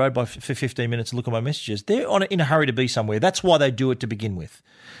side of the road for 15 minutes and look at my messages. They're in a hurry to be somewhere. That's why they do it to begin with.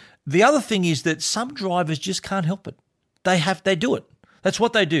 The other thing is that some drivers just can't help it. They do it. That's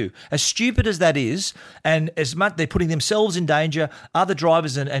what they do. As stupid as that is, and as much they're putting themselves in danger, other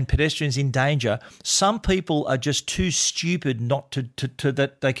drivers and pedestrians in danger, some people are just too stupid not to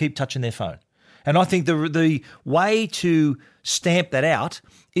that they keep touching their phone. And I think the way to stamp that out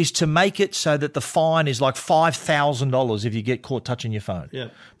is to make it so that the fine is like $5,000 if you get caught touching your phone. Yeah.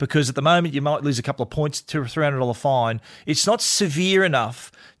 Because at the moment you might lose a couple of points to a $300 fine. It's not severe enough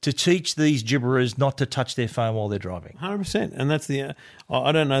to teach these gibberers not to touch their phone while they're driving. 100%. And that's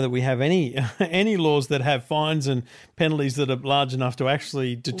I don't know that we have any laws that have fines and penalties that are large enough to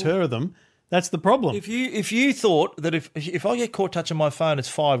actually deter them. That's the problem. If you thought that if I get caught touching my phone,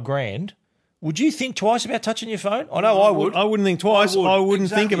 it's $5,000. Would you think twice about touching your phone? I know I would. I wouldn't think twice. I wouldn't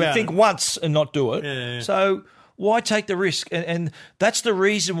think about it. Think once and not do it. Yeah. So why take the risk? And that's the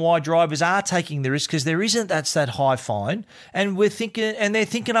reason why drivers are taking the risk, because there isn't that high fine. And they're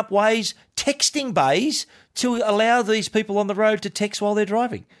thinking up ways, texting bays, to allow these people on the road to text while they're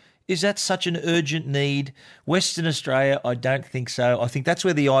driving. Is that such an urgent need? Western Australia, I don't think so. I think that's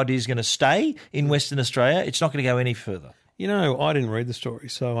where the idea is going to stay in Western Australia. It's not going to go any further. You know, I didn't read the story,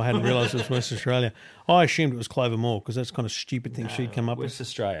 so I hadn't realised it was West Australia. I assumed it was Clover Moore because that's the kind of stupid thing she'd come up West with.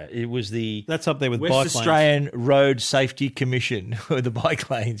 Australia. It was the That's up there with West bike lanes. Australian Road Safety Commission, the bike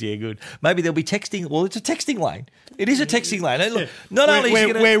lanes. Yeah, good. Maybe there'll be texting. Well, it's a texting lane. It is a texting lane. Look, not only is it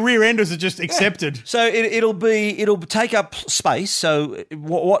gonna, where rear enders are just accepted. so it'll take up space. So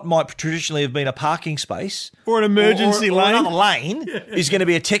what might traditionally have been a parking space Or an emergency or lane. another lane is going to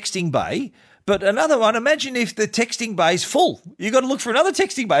be a texting bay. But another one, imagine if the texting bay is full. You've got to look for another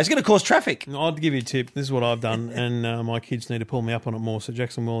texting bay. It's going to cause traffic. I'll give you a tip. This is what I've done, and my kids need to pull me up on it more. So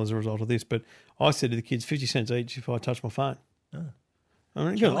Jackson will as a result of this. But I said to the kids, 50 cents each if I touch my phone. I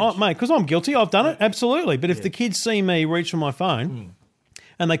mean, mate, because I'm guilty. I've done it, absolutely. But if the kids see me reach for my phone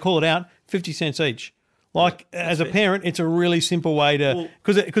and they call it out, 50 cents each. Like, as a parent, it's a really simple way to –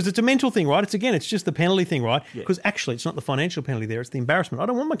 because it's a mental thing, right? It's just the penalty thing, right? Because actually it's not the financial penalty there. It's the embarrassment. I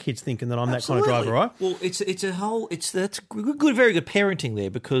don't want my kids thinking that I'm that kind of driver, right? Well, that's good, very good parenting there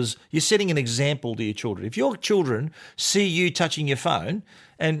because you're setting an example to your children. If your children see you touching your phone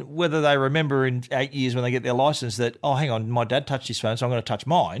and whether they remember in 8 years when they get their license that, oh, hang on, my dad touched his phone, so I'm going to touch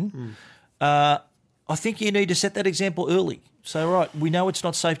mine, I think you need to set that example early. So, right, we know it's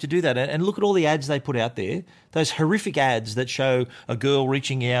not safe to do that. And look at all the ads they put out there, those horrific ads that show a girl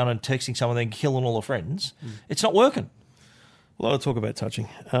reaching out and texting someone and then killing all her friends. It's not working. A lot of talk about touching.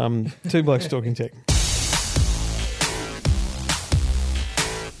 Two Blokes Talking Tech.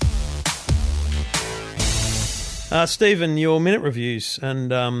 Stephen, your minute reviews.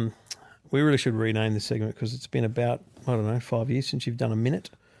 And we really should rename this segment because it's been about, 5 years since you've done a minute.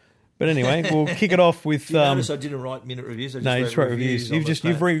 But anyway, we'll kick it off with. You notice I didn't write minute reviews. I just wrote reviews.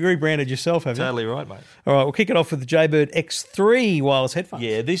 You've rebranded yourself, haven't you? Totally right, mate. All right, we'll kick it off with the Jaybird X3 wireless headphones.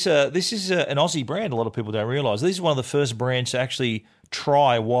 Yeah, this is an Aussie brand. A lot of people don't realise. This is one of the first brands to actually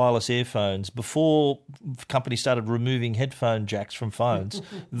try wireless earphones before companies started removing headphone jacks from phones.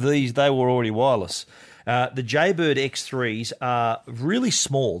 They were already wireless. The Jaybird X3s are really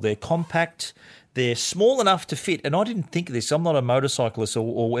small. They're compact. They're small enough to fit, and I didn't think of this. I'm not a motorcyclist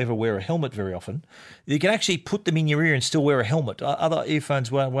or ever wear a helmet very often. You can actually put them in your ear and still wear a helmet. Other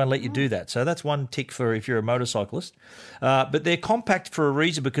earphones won't let you do that. So that's one tick for if you're a motorcyclist. But they're compact for a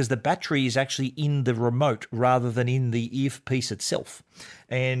reason because the battery is actually in the remote rather than in the earpiece itself.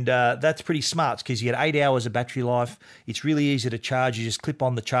 And that's pretty smart because you get 8 hours of battery life. It's really easy to charge. You just clip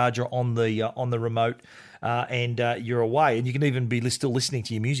on the charger on the remote. And you're away. And you can even be still listening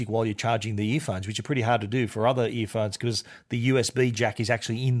to your music while you're charging the earphones, which are pretty hard to do for other earphones because the USB jack is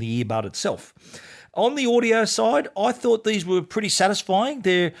actually in the earbud itself. On the audio side, I thought these were pretty satisfying.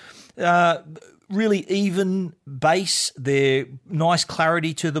 They're really even bass. They're nice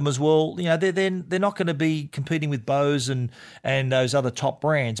clarity to them as well. You know, they're not going to be competing with Bose and those other top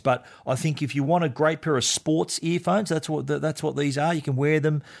brands. But I think if you want a great pair of sports earphones, that's what these are. You can wear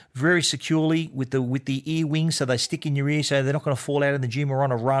them very securely with the ear wings, so they stick in your ear, so they're not going to fall out in the gym or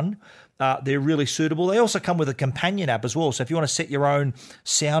on a run. They're really suitable. They also come with a companion app as well. So if you want to set your own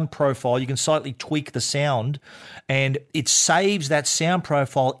sound profile, you can slightly tweak the sound and it saves that sound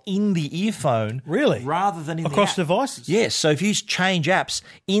profile in the earphone. Really? Rather than across the app. devices? Yes. So if you change apps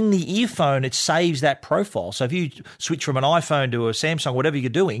in the earphone, it saves that profile. So if you switch from an iPhone to a Samsung, whatever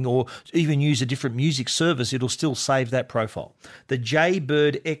you're doing, or even use a different music service, it'll still save that profile. The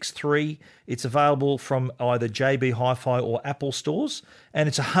Jaybird X3, it's available from either JB Hi-Fi or Apple stores, and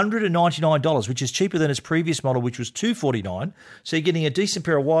it's $199, which is cheaper than its previous model, which was $249. So you're getting a decent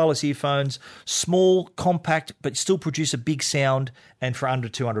pair of wireless earphones, small, compact, but still produce a big sound, and for under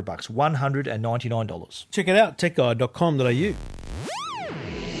 $200, $199. Check it out, techguide.com.au.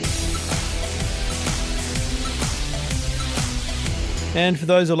 And for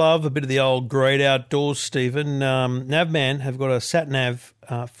those who love a bit of the old great outdoors, Stephen, Navman have got a sat-nav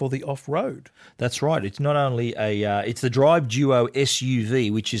for the off-road. That's right. It's not only it's the Drive Duo SUV,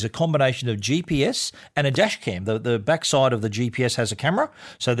 which is a combination of GPS and a dash cam. The backside of the GPS has a camera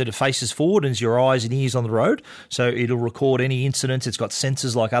so that it faces forward and it's your eyes and ears on the road. So it'll record any incidents. It's got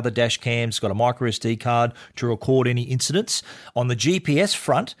sensors like other dash cams. It's got a micro SD card to record any incidents. On the GPS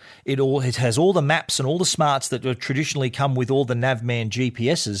front, it has all the maps and all the smarts that have traditionally come with all the Navman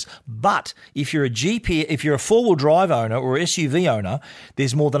GPSs. But if you're a four-wheel drive owner or SUV owner,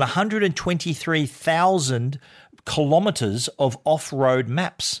 there's more than 123,000 kilometres of off-road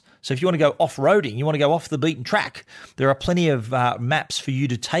maps. So if you want to go off-roading, you want to go off the beaten track, there are plenty of maps for you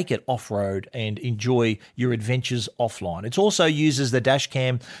to take it off-road and enjoy your adventures offline. It also uses the dash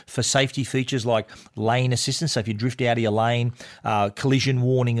cam for safety features like lane assistance, so if you drift out of your lane, collision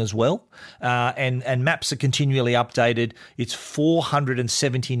warning as well. And maps are continually updated. It's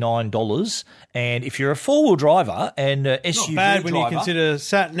 $479. And if you're a four-wheel driver and SUV Not bad when driver, you consider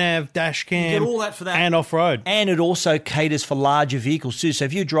sat-nav, dash cam, you get all that for that. and off-road. And it also caters for larger vehicles too. So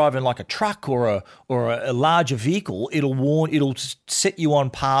if you're driving like a truck or a larger vehicle, it'll set you on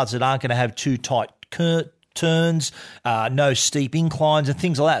paths that aren't going to have too tight turns, no steep inclines and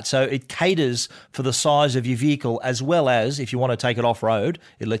things like that. So it caters for the size of your vehicle, as well as if you want to take it off-road,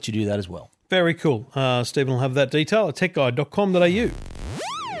 it lets you do that as well. Very cool. Stephen will have that detail at techguide.com.au.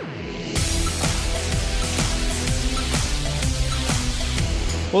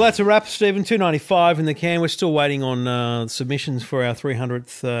 Well, that's a wrap, Stephen. $2.95 in the can. We're still waiting on submissions for our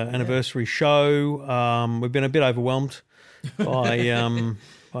 300th anniversary show. We've been a bit overwhelmed by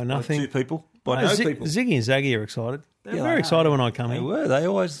nothing. By two people. By no people. Ziggy and Zaggy are excited. They're very excited when I come They in. were. They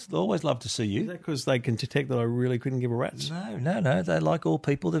always love to see you. Is that because they can detect that I really couldn't give a rat's? No. They like all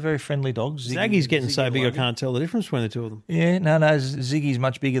people. They're very friendly dogs. Zaggy's getting so big I Logan. can't tell the difference between the two of them. Yeah, no. Ziggy's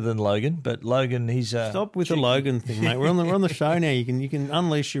much bigger than Logan, but Logan, he's Stop with the Logan thing, mate. We're on the show now. You can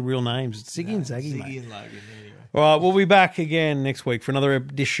unleash your real names. It's Ziggy and Zaggy, mate. Ziggy and Logan. Anyway. All right, we'll be back again next week for another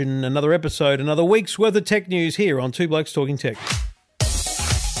edition, another episode, another week's worth of tech news here on Two Blokes Talking Tech.